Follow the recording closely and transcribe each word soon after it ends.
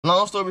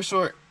long story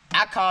short,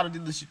 I called the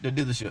dealership.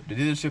 The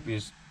dealership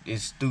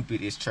is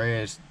stupid, it's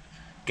trash.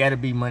 Gotta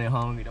be money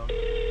hungry, don't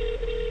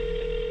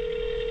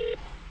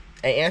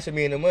They answer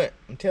me in a month.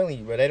 I'm telling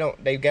you, bro.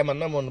 They got my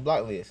number on the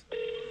block list.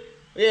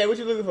 Yeah, what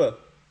you looking for?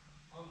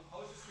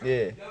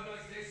 Yeah.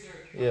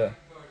 Yeah.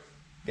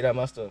 Get out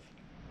my stuff.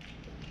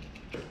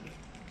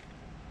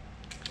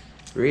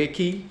 Red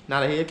key,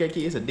 not a hellcat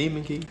key, it's a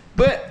demon key.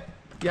 But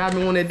y'all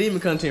been wanting that demon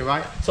content,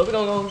 right? So we're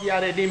gonna go get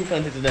y'all that demon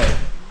content today.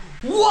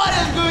 What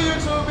is good,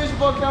 YouTube? It's your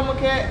boy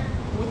CamaKat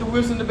with the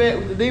whips in the back,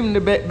 with the demon in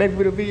the back. Back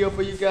with a video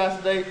for you guys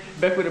today.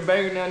 Back with a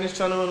banger now on this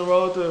channel on the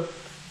road to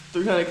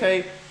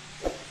 300K.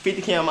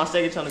 50K on my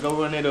second channel. Go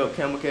run that up.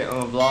 CamaKat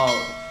on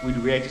vlog. We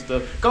do reaction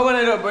stuff. Go run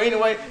that up, but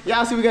anyway,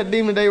 y'all see we got the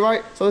demon today,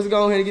 right? So let's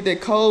go ahead and get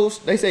that cold.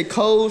 They say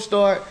cold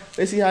start.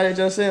 Let's see how that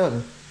just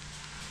sounding.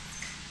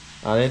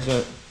 Oh, that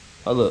junk.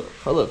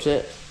 Hold up,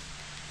 chat.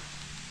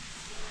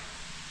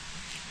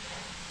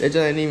 That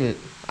junk ain't even.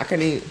 I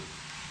can't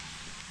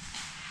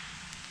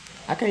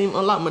even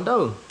unlock my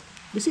door.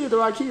 You see the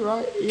right key,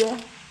 right? Yeah.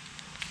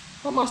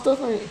 All my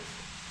stuff ain't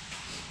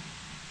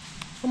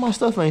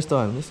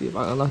starting. Let's see if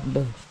I can unlock the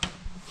door.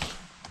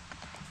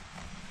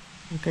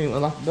 I can't even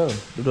unlock the door.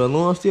 Do the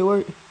alarm still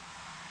work?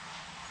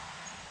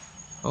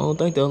 I don't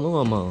think the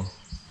alarm on.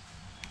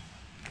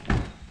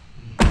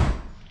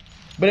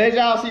 But as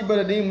y'all see, bro,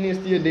 the demon is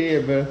still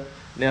dead, bro.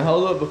 Now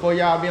hold up before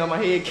y'all be on my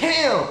head.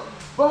 Cam,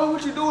 bro,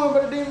 what you doing,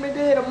 bro? The demon been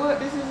dead a month.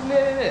 This is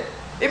that and that.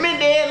 It been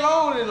dead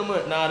longer than a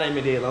month. Nah, it ain't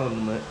been dead longer than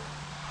a month.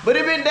 But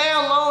it been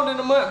down long than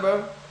a month,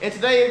 bro. And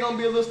today it's gonna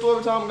be a little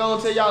story time. I'm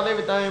gonna tell y'all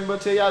everything, bro.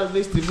 Tell y'all the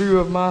listed view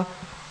of my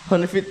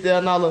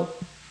 $150,000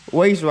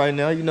 waist right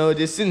now. You know,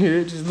 just sitting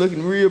here, just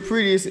looking real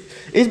pretty.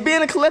 It's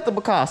being a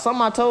collectible car.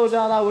 Something I told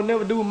y'all I would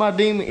never do with my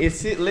demon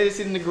is let it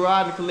sit in the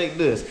garage and collect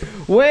dust.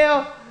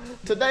 Well,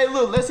 today,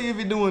 look, let's see if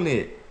it's doing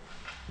that.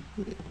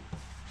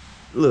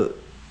 Look,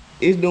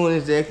 it's doing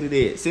exactly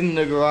that. Sitting in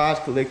the garage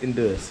collecting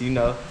dust, you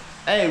know.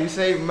 Hey, we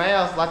save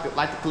miles like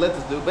the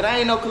collectors do, but I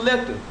ain't no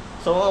collector.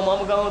 So I'm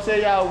gonna tell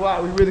y'all why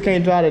we really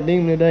can't drive the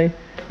demon today.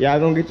 Y'all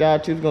gonna get y'all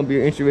too. It's gonna be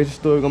an interesting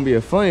story. It's gonna be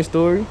a funny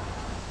story.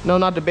 No,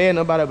 not to bad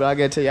nobody, but I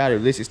gotta tell y'all the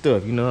illicit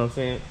stuff. You know what I'm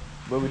saying?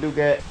 But we do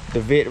got the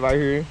vet right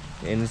here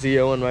and the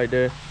Z01 right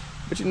there.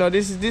 But you know,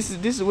 this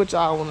is what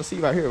y'all wanna see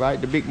right here,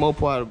 right? The big mo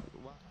part.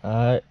 All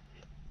right.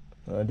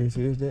 This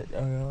is that.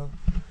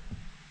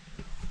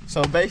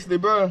 So basically,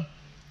 bro,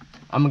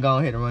 I'm gonna go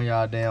ahead and run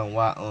y'all down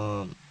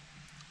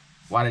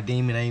why the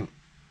demon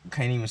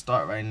can't even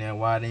start right now,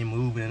 why it ain't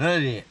moving and none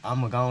of that.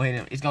 I'm gonna go ahead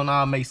and it's gonna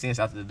all make sense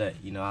after the day.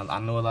 You know, I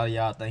know a lot of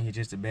y'all think it's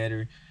just a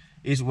battery.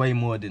 It's way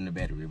more than the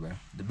battery, bro.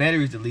 The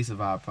battery is the least of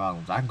our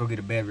problems. I can go get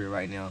a battery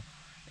right now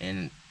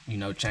and, you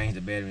know, change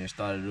the battery and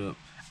start it up.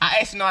 I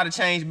actually know how to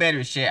change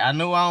batteries, shit. I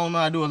know I don't know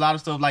how to do a lot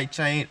of stuff like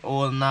change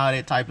oil and all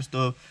that type of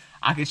stuff.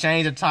 I can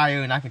change a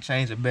tire and I can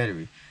change the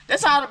battery.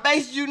 That's all the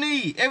basics you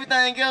need.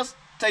 Everything else,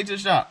 take to the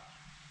shop.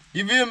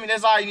 You feel me?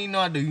 That's all you need to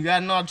know how to do. You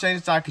gotta know how to change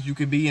the tire because you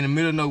could be in the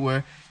middle of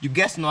nowhere. You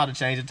guess know how to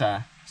change the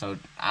tire. So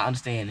I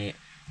understand that.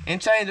 And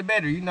change the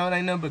battery. You know, it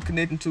ain't nothing but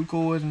connecting two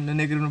cords and the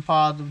negative and the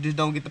positive. Just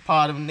don't get the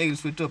positive and negative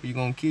switch up or you're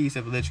gonna kill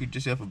yourself, electrocute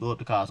yourself, or blow up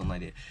the car, something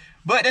like that.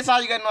 But that's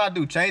all you gotta know how to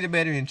do. Change the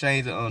battery and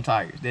change the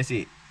tires. That's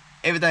it.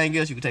 Everything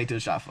else you can take to the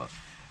shop for.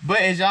 But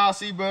as y'all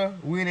see, bro,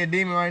 we in that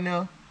demon right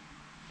now.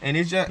 And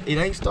it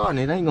ain't starting.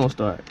 It ain't gonna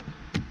start.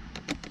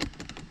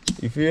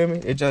 You feel me?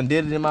 It just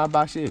did it in my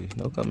box Chevy.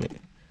 No comment.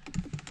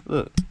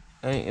 Look,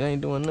 it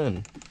ain't doing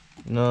nothing.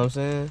 You know what I'm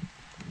saying?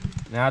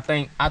 Now I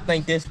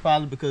think that's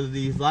probably because of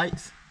these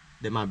lights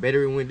that my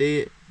battery went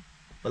dead.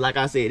 But like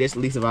I said, that's the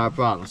least of our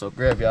problems. So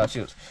grab y'all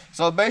shoes.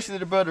 So basically,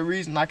 the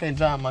reason I can't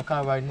drive my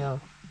car right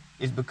now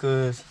is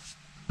because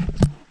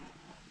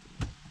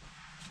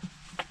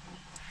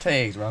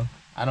tags, bro.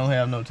 I don't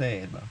have no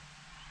tags, bro.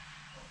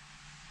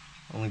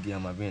 I'm gonna get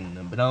on my VIN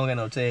number, but I don't got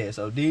no tags.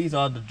 So these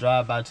are the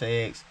drive-by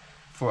tags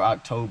for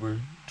October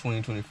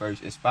 2021.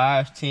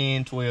 Expires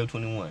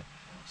 10/12/21.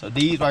 So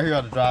these right here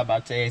are the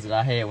drive-by tags that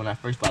I had when I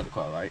first bought the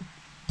car, right?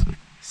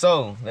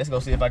 So let's go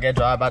see if I got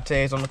drive-by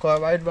tags on the car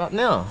right about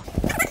now.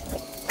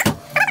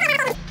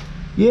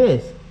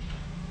 Yes,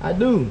 I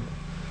do.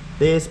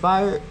 They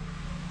expired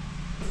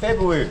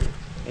February,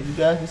 as you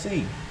guys can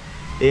see.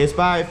 They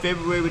expired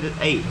February the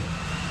 8th.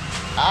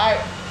 All right,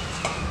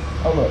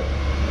 hold up.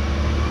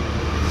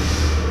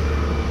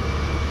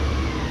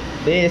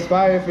 They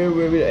expired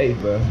February the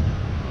 8th, bro.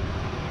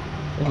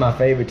 That's my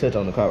favorite touch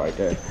on the car right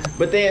there.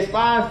 But they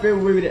expired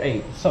February the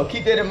 8th. So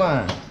keep that in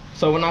mind.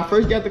 So when I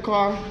first got the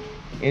car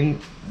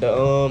in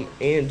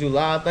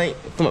July, I think,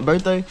 for my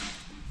birthday,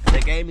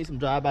 they gave me some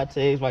drive-by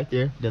tags right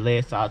there that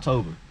last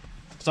October.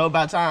 So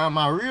by the time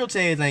my real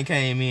tags ain't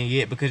came in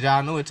yet, because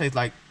y'all know it takes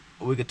like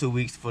a week or 2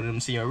 weeks for them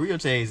to see your real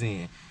tags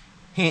in.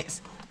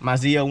 Hence, my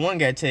Z01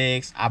 got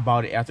tags, I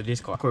bought it after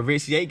this car. Corvette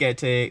C8 got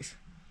tags,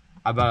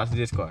 I bought it after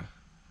this car.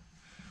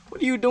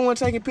 What are you doing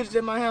taking pictures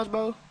at my house,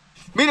 bro?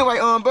 But anyway,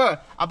 bro,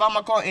 I bought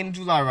my car in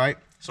July, right?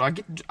 So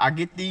I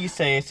get these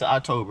tags to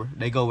October.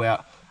 They go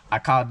out. I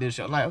called this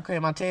shop. I'm like, okay,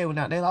 my tag went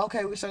out. They're like,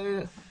 okay, we say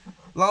that.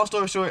 long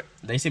story short,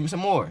 they sent me some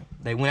more.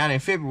 They went out in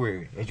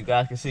February, as you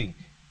guys can see.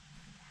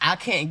 I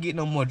can't get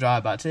no more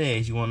drive-by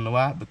tags. You wanna know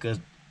why? Because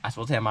I'm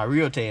supposed to have my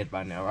real tags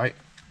by now, right?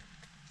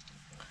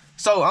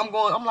 So I'm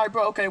like,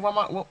 bro, okay,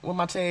 where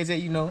my tags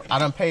at? You know, I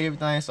done paid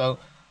everything. So,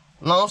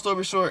 long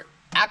story short,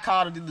 I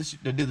called the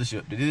dealership.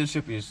 The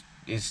dealership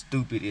is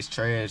stupid. It's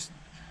trash.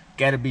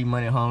 Gotta be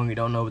money hungry.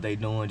 Don't know what they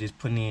doing. Just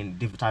putting in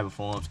different type of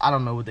forms. I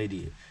don't know what they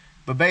did.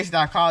 But basically,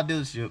 I called the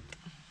dealership.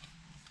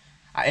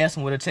 I asked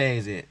them where the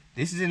tags at.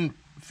 This is in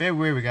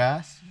February,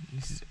 guys.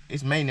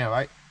 It's May now,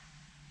 right?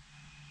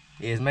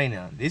 Yeah, it's May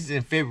now. This is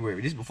in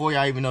February. This is before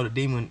y'all even know the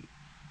demon.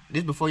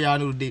 This before y'all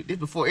knew the demon. This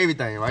before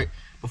everything, right?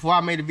 Before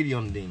I made a video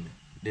on the demon.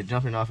 They're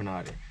jumping off and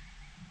all that.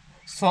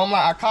 So I'm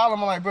like, I call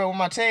them. I'm like, bro, where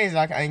my tags?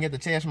 I ain't get the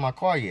tags from my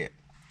car yet.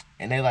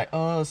 And they like,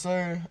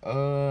 sir,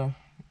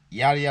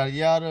 yada, yada,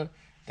 yada.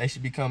 They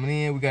should be coming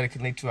in. We got to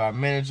connect to our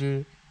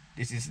manager.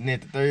 This is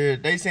net the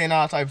third. They saying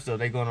all types of stuff.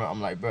 They going around.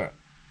 I'm like, bro,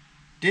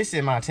 this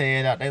is my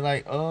tag out. They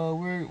like,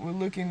 we're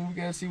looking. We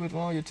got to see what's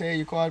wrong with your tag,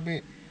 your car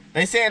bit.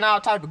 They saying all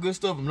type of good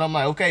stuff. And I'm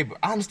like, okay, but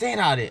I understand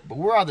all that. But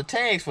where are the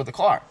tags for the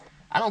car?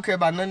 I don't care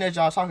about none of that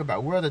y'all talking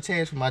about. Where are the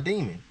tags for my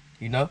demon?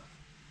 You know?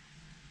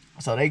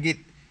 So they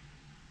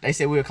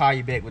said we'll call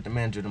you back with the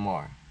manager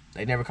tomorrow.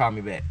 They never called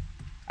me back.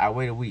 I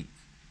wait a week.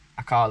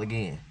 I called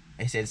again.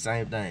 They said the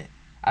same thing.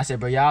 I said,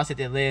 bro, y'all said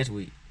that last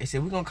week. They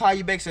said, we're going to call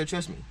you back, sir,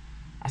 trust me.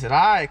 I said, all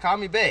right, call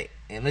me back,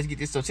 and let's get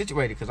this stuff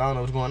situated, because I don't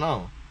know what's going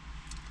on.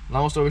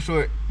 Long story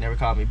short, never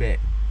called me back.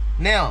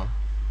 Now,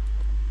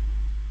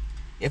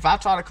 if I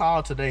try to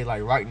call today,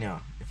 like right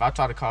now, if I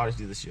try to call this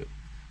dealership,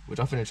 which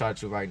I'm finna try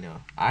to right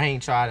now, I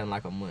ain't tried in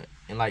like a month.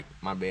 In like,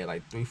 my bad,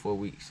 like 3-4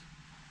 weeks.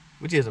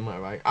 Which is a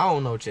month, right? I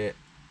don't know, chat.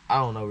 I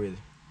don't know, really.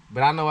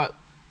 But I know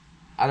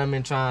I done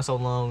been trying so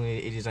long,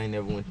 it just ain't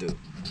never went through.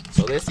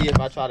 So let's see if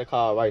I try to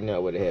call right now,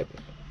 what it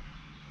happened.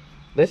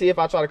 Let's see if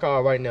I try to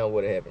call right now,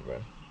 what it happened,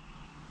 bro.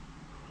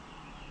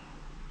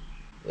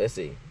 Let's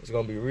see. It's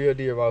gonna be real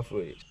deal raw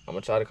footage. I'm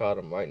gonna try to call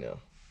them right now.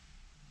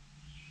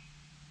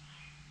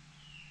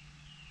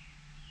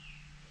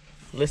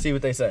 Let's see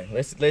what they say.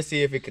 Let's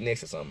see if it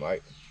connects to something,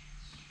 right?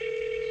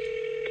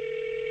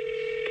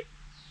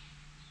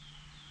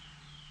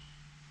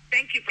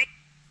 Thank you.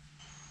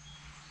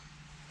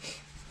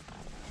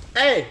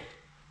 Hey,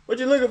 what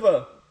you looking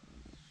for?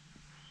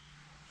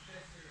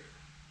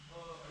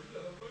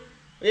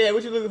 Yeah,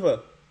 what you looking for?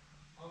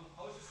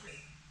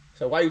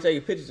 So why you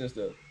taking pictures and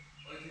stuff?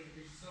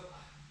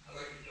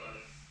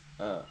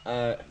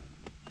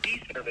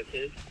 These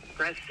services,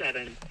 press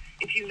 7.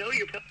 If you know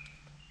your...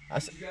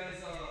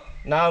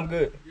 Nah, I'm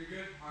good. You're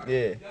good? Right.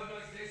 Yeah.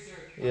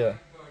 Yeah.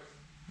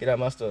 Get out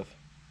my stuff.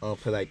 I don't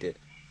play like that.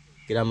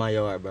 Get out my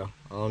yard, bro.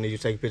 I don't need you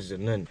to take pictures of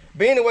nothing.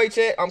 But anyway,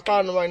 chat, I'm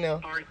calling them right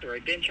now. Arthur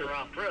Adventure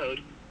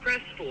Off-Road,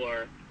 press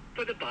 4.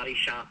 For the body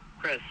shop,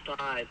 press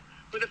 5.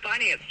 For the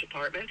finance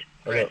department,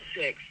 press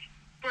 6.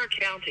 For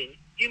accounting,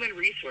 human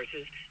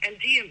resources, and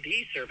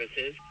DMV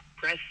services,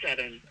 press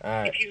 7.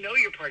 Right. If you know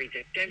your party's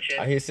extension,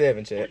 I hear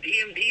 7, chat. For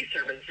DMV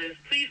services,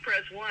 please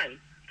press 1.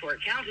 For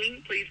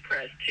accounting, please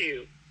press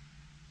 2.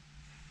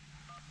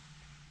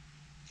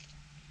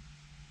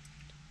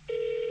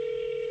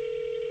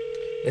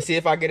 Let's see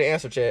if I get an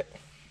answer, chat.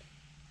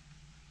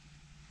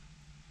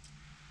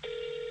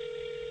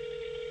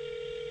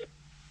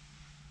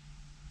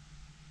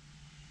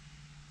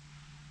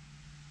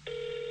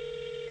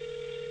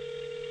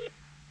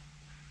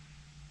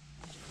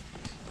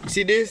 You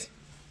see this?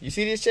 You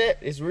see this, chat?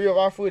 It's real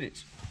raw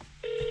footage.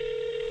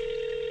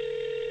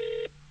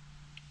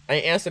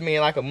 Ain't answered me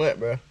in like a month,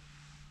 bro.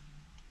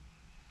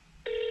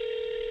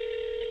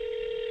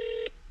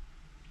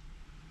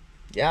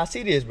 Y'all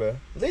see this, bro?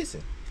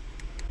 Listen.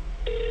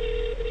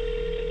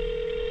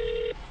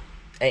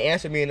 Ain't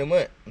answered me in a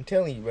month. I'm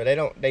telling you, bro.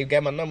 They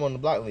got my number on the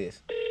block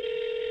list.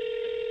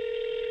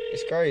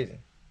 It's crazy.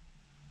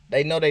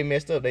 They know they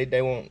messed up.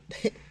 They won't.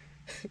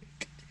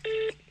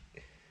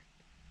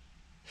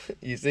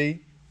 You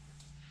see?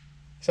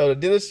 So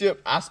the dealership,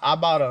 I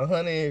bought a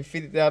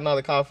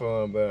 $150,000 car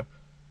for them, bro.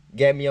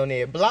 Got me on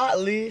their block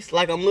list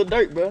like I'm Lil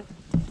Dirt, bro.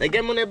 They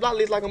got me on their block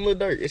list like I'm Lil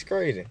Dirt. It's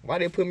crazy. Why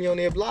they put me on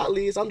their block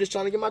list? I'm just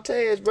trying to get my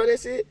tags, bro.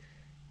 That's it.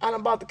 I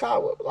done bought the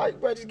car. Like,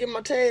 bro, just get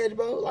my tags,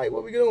 bro. Like,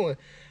 what we doing?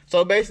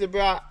 So basically,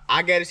 bro,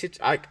 I got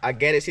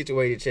it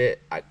situated, chat.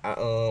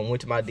 I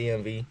went to my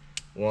DMV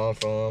where I'm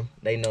from.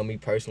 They know me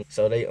personally.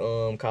 So they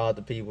called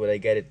the people. They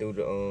got it through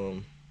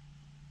the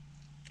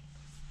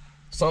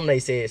some they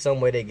said some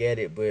way they get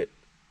it, but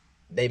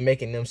they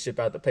making them ship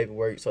out the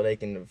paperwork so they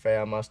can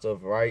file my stuff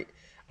right.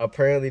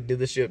 Apparently,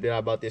 dealership that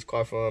I bought this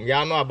car from,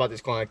 y'all know I bought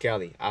this car in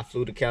Cali. I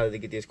flew to Cali to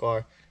get this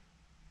car,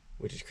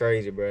 which is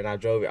crazy, bro. And I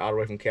drove it all the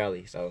way from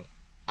Cali. So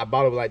I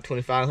bought it with like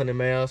 2,500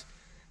 miles.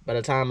 By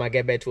the time I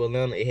got back to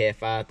Atlanta, it had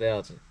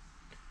 5,000.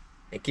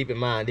 And keep in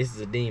mind, this is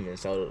a demon,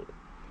 so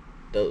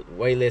the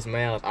way less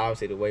miles,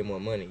 obviously, the way more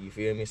money. You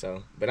feel me?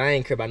 So, but I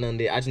ain't care about none of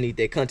that. I just need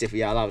that content for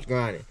y'all. I was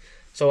grinding.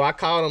 So I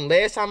called them.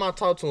 Last time I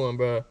talked to them,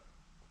 bro,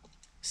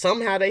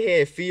 somehow they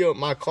had filled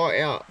my car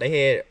out.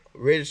 They had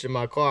registered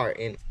my car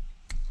in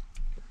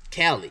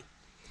Cali.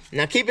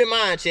 Now keep in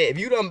mind, chat, if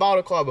you done bought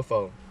a car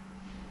before,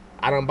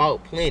 I done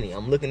bought plenty.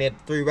 I'm looking at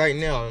 3 right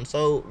now. And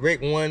sold,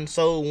 wrecked 1,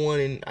 sold 1,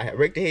 and I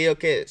wrecked the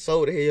Hellcat,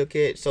 sold the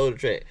Hellcat, sold the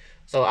track.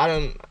 So I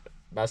done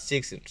about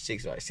 6,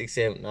 right? 6,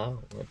 7,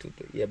 no, 1, 2,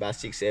 3, yeah, about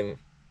 6, 7.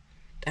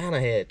 Damn, I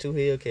had 2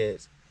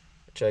 Hellcats,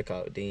 a track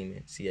called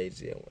Demon,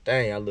 C801.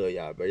 Dang, I love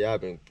y'all, bro. Y'all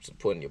been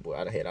supporting your boy.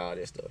 I done had all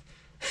this stuff.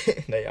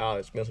 They all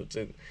expensive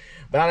too.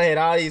 But I done had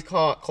all these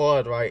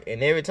cars, right?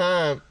 And every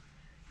time,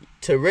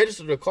 to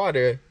register the car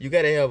there, you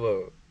gotta have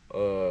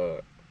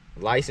a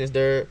license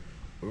there,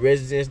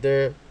 residence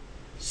there,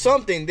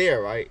 something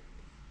there, right?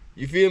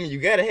 You feel me? You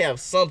gotta have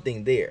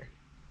something there.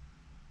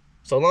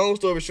 So long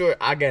story short,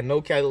 I got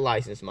no Cali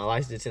license. My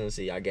license in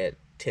Tennessee. I got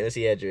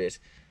Tennessee address.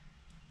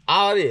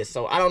 All this.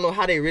 So I don't know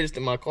how they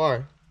registered my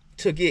car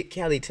to get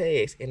Cali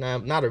tags, and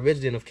I'm not a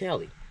resident of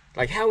Cali.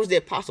 Like, how is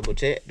that possible,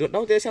 chat?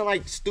 Don't that sound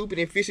like stupid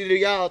and fishy to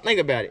y'all? Think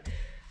about it.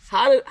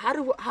 How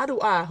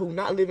do I, who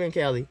not live in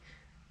Cali,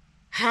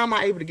 how am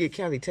I able to get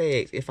Cali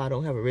tags if I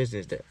don't have a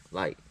residence there?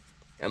 Like,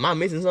 am I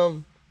missing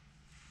something?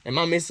 Am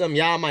I missing something?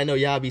 Y'all might know.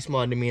 Y'all be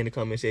smarter than me in the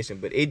comment section,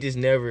 but it just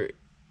never,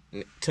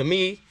 to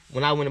me,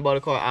 when I went and bought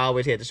a car, I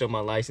always had to show my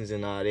license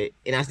and all that.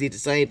 And I did the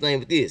same thing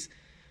with this.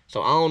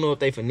 So I don't know if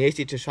they finessed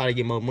it to try to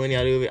get more money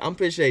out of it. I'm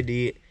pretty sure they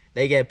did.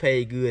 They got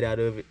paid good out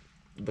of it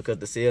because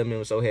the salesman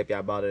was so happy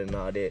I bought it and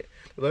all that. They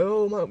like,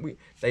 oh my,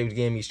 they was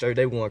giving me straight.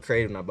 They were going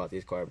crazy when I bought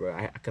this car,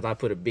 bro. Because I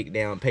put a big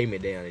down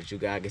payment down that you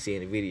guys can see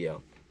in the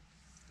video.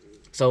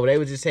 So they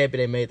was just happy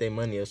they made their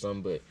money or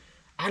something. But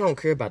I don't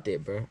care about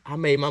that, bro. I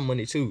made my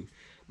money too.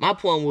 My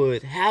point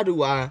was, how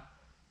do I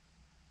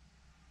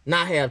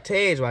not have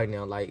tags right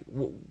now? Like,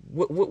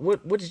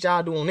 what did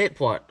y'all do on that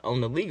part,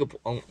 on the legal,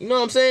 you know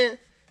what I'm saying?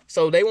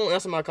 So they won't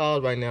answer my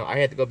calls right now. I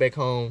had to go back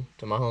home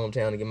to my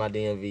hometown to get my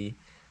DMV.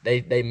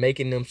 They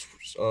making them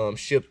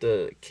ship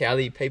the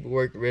Cali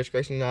paperwork,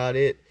 registration, and all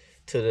that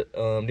to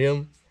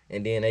them,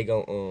 and then they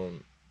go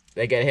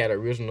they gotta have the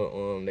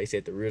original they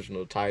said the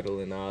original title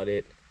and all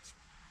that,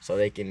 so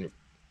they can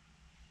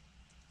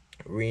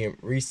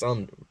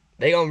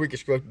they gonna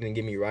reconstruct it and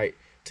get me right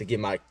to get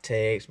my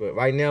tags. But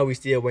right now we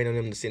still waiting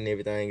on them to send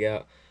everything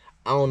out.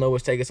 I don't know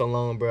what's taking so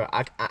long, bro.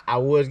 I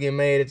was getting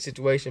mad at the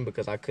situation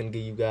because I couldn't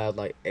give you guys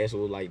like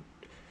actual like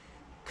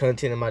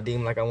content in my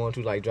Demon like I want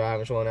to, like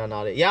driving, showing out and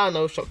all that. Y'all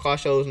know car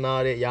shows and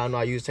all that. Y'all know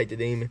I used to take the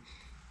Demon,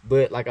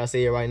 but like I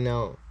said, right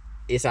now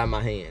it's out of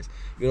my hands.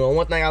 You know,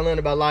 one thing I learned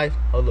about life.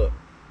 Hold up.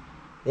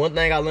 One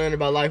thing I learned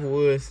about life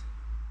was,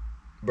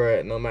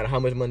 bruh, no matter how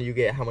much money you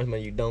get, how much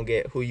money you don't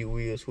get, who you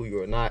is, who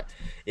you are not,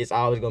 it's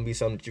always gonna be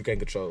something that you can't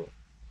control,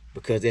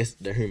 because that's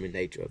the human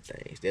nature of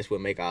things. That's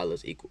what make all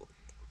us equal.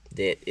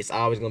 That it's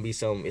always gonna be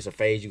something. It's a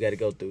phase you got to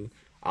go through.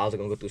 Always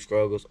gonna go through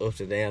struggles, ups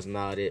and downs, and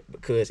all that,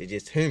 because it's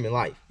just human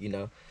life. You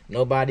know,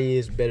 nobody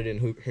is better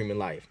than human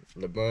life.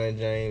 LeBron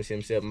James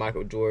himself,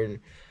 Michael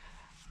Jordan,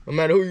 no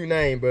matter who you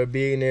name, bro,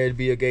 billionaires,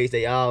 Bill Gates,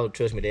 they all,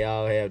 trust me, they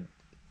all have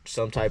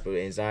some type of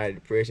anxiety,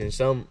 depression.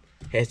 Some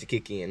has to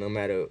kick in, no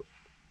matter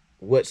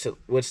what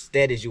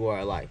status you are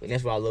in life, and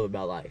that's what I love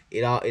about life.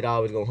 It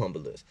always gonna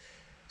humble us.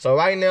 So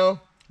right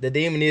now, the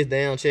Demon is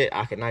down, chat.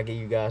 I cannot give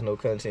you guys no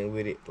content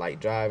with it,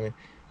 like driving.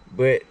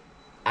 But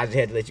I just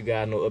had to let you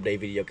guys know update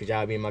video, because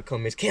y'all be in my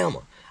comments,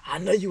 Cama, I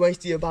know you ain't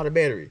still about a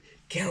battery.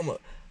 Cama.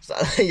 So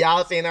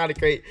y'all saying all the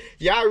crazy.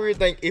 Y'all really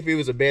think if it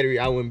was a battery,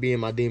 I wouldn't be in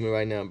my Demon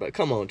right now. But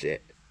come on,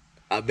 chat.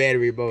 A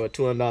battery, bro, a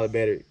 $200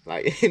 battery.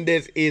 Like,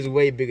 this is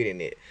way bigger than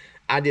that.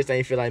 I just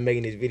ain't feel like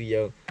making this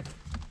video.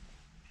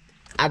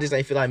 I just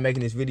make sure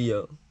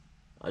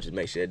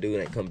that dude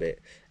ain't come back.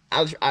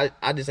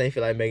 I just ain't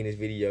feel like making this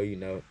video, you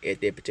know,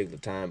 at that particular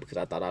time, because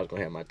I thought I was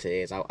going to have my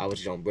tags. I was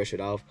just going to brush it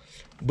off.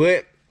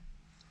 But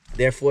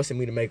they're forcing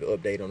me to make an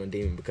update on the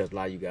Demon, because a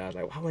lot of you guys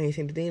like, why we ain't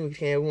seen the Demon?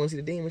 Can't everyone see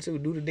the Demon too?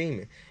 Do the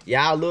Demon.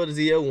 Y'all love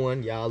the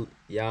Z01.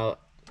 Y'all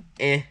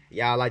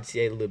like the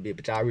C8 a little bit,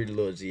 but y'all really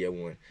love the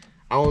Z01.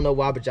 I don't know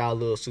why, but y'all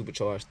love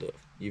supercharged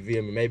stuff. You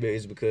feel me? Maybe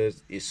it's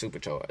because it's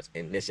supercharged,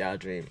 and that's y'all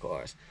dream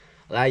cars.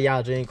 A lot of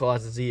y'all dream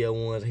cars are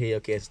Z01s,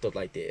 Hellcats, stuff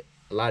like that.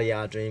 A lot of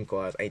y'all dream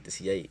cars ain't the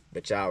C8,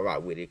 but y'all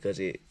rock with it because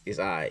it's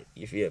alright.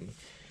 You feel me?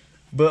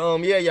 But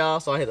yeah, y'all.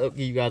 So I had to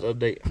give you guys an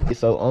update.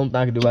 So only thing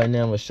I can do right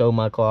now is show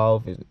my car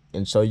off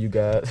and show you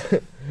guys.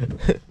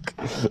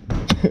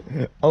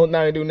 Only thing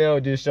I can do now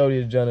is just show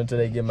this journey until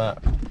they get my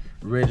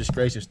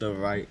registration stuff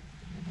right.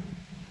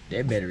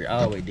 That battery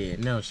always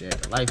dead now,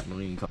 shit. Life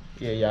don't even come.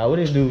 Yeah, y'all. What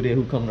this dude there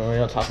who coming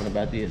around talking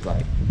about this,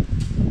 like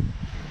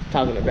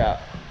talking about?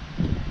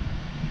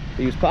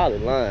 He was probably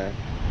lying.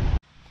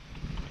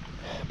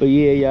 But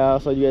yeah, y'all.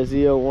 So you got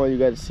Z01, you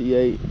got the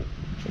C8,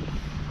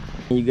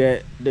 and you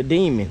got the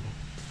Demon.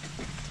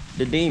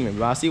 The Demon,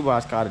 bro. I see why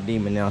it's called a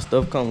Demon now.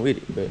 Stuff come with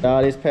it, but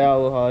all this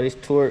power, all this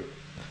torque,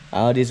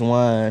 all this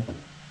wine,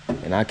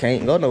 and I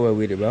can't go nowhere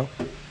with it, bro.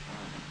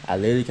 I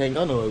literally can't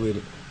go nowhere with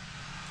it.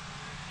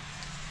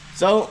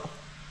 So,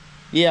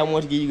 yeah, I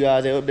want to give you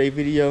guys an update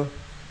video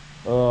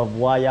of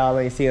why y'all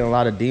ain't seeing a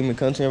lot of Demon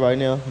content right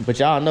now. But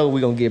y'all know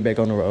we're gonna get back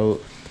on the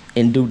road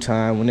in due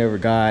time, whenever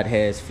God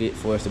has fit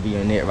for us to be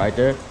on that right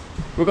there.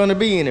 we're gonna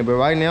be in it. But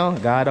right now,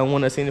 God don't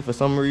want us in it for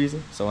some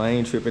reason, so I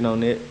ain't tripping on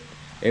that.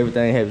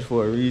 Everything happens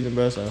for a reason,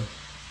 bro. So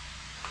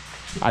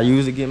I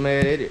usually get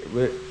mad at it,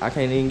 but I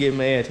can't even get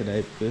mad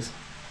today because,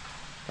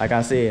 like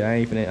I said, I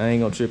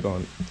ain't gonna trip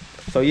on it.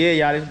 So yeah,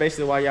 y'all, that's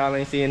basically why y'all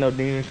ain't seeing no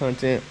demon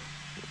content,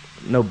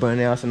 no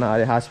burnouts and all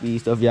that high speed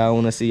stuff y'all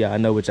wanna see. I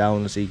know what y'all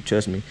wanna see.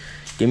 Trust me.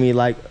 Give me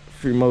like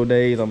 3 more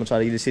days. I'm gonna try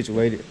to get it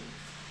situated.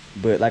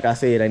 But like I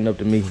said, it ain't up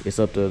to me. It's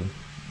up to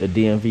the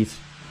DMV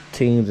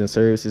teams and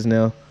services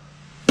now.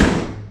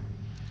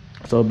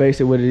 So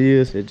basically what it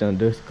is, it's just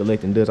dust,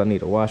 collecting dust. I need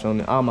to wash on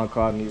it. All my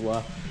cars need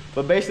wash.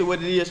 But basically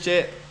what it is,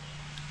 chat,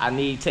 I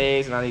need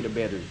tags and I need a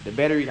battery. The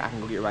battery I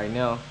can go get right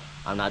now.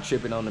 I'm not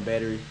tripping on the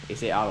battery.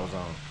 It's at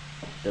AutoZone.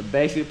 The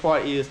basic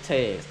part is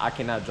tags. I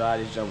cannot drive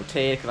this jump with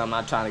tags because I'm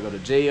not trying to go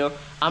to jail.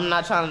 I'm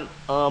not trying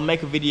to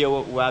make a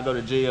video where I go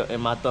to jail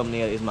and my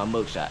thumbnail is my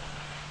mugshot.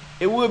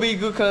 It will be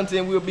good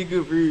content, will be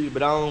good views,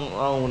 but I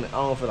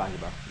don't feel like it,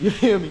 bro. You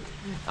feel me?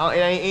 It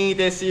ain't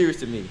that serious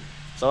to me.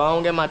 So I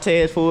don't get my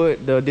tags for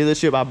it. The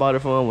dealership I bought it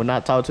from will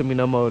not talk to me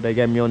no more. They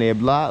got me on their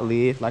block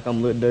list like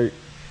I'm little dirt.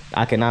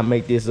 I cannot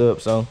make this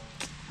up, so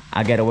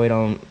I gotta wait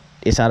on.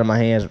 It's out of my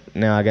hands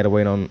now. I gotta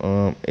wait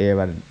on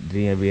everybody,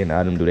 DMV and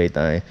I done do their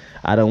thing.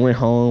 I done went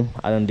home.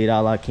 I done did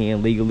all I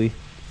can legally.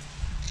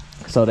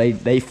 So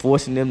they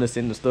forcing them to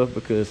send the stuff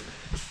because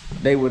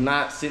they would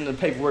not send the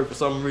paperwork for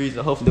some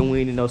reason. Hopefully we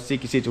ain't in no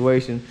sticky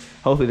situation.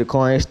 Hopefully the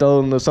car ain't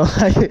stolen or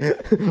something.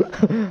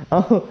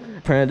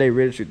 Apparently they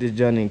registered this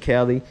Johnny in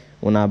Cali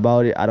when I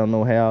bought it. I don't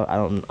know how.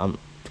 I'm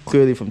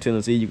clearly from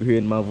Tennessee. You can hear it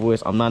in my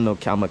voice. I'm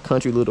a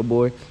country little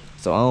boy.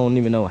 So I don't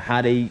even know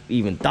how they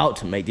even thought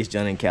to make this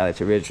Johnny in Cali,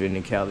 to register it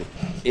in Cali.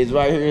 It's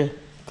right here,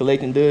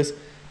 collecting dust,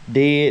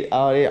 dead,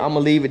 all that. I'm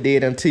gonna leave it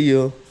dead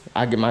until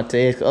I get my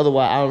tags.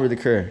 Otherwise, I don't really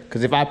care.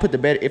 Cause if I put the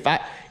battery,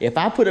 if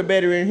I put a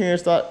battery in here and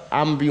start,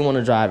 I'm gonna be want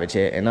to drive it,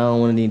 chat, and I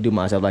don't want to do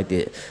myself like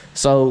that.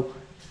 So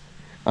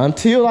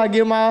until I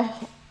get my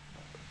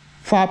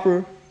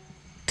proper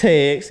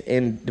tags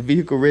and the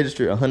vehicle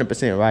registered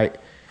 100% right,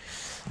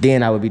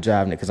 then I would be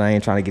driving it, because I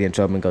ain't trying to get in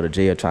trouble and go to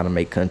jail trying to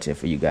make content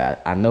for you guys.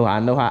 I know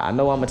I'm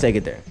gonna take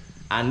it there.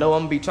 I know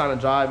I'm gonna be trying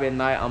to drive at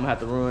night. I'm gonna have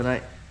to run at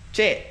night.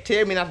 Chat,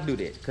 tell me not to do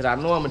that, because I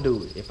know I'm gonna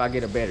do it. If I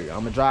get a battery,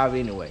 I'm gonna drive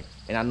it anyway.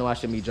 And I know I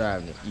shouldn't be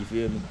driving it, you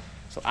feel me?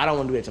 So I don't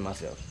wanna do that to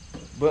myself.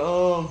 But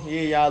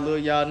yeah, y'all, love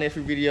y'all. Next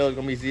video is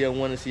gonna be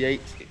Z01 and C8.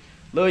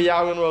 Love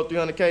y'all, gonna roll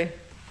 300K.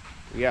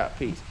 We out,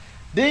 peace.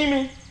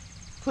 Demon,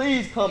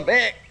 please come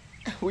back.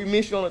 We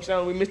missed you on the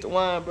channel. We missed the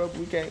wine, bro, but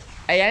we can't.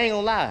 Hey, I ain't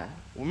gonna lie.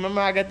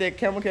 Remember I got that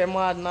CamaKat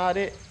mod and all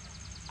that?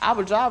 I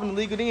was driving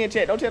illegal then,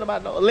 chat. Don't tell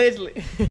nobody, no, allegedly.